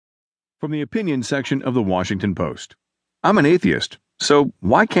From the opinion section of the Washington Post. I'm an atheist, so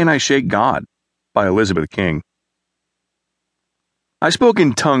why can't I shake God? By Elizabeth King. I spoke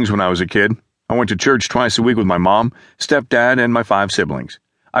in tongues when I was a kid. I went to church twice a week with my mom, stepdad, and my 5 siblings.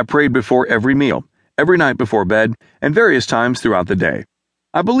 I prayed before every meal, every night before bed, and various times throughout the day.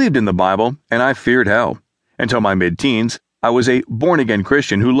 I believed in the Bible, and I feared hell. Until my mid-teens, I was a born-again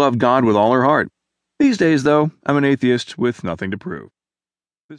Christian who loved God with all her heart. These days, though, I'm an atheist with nothing to prove.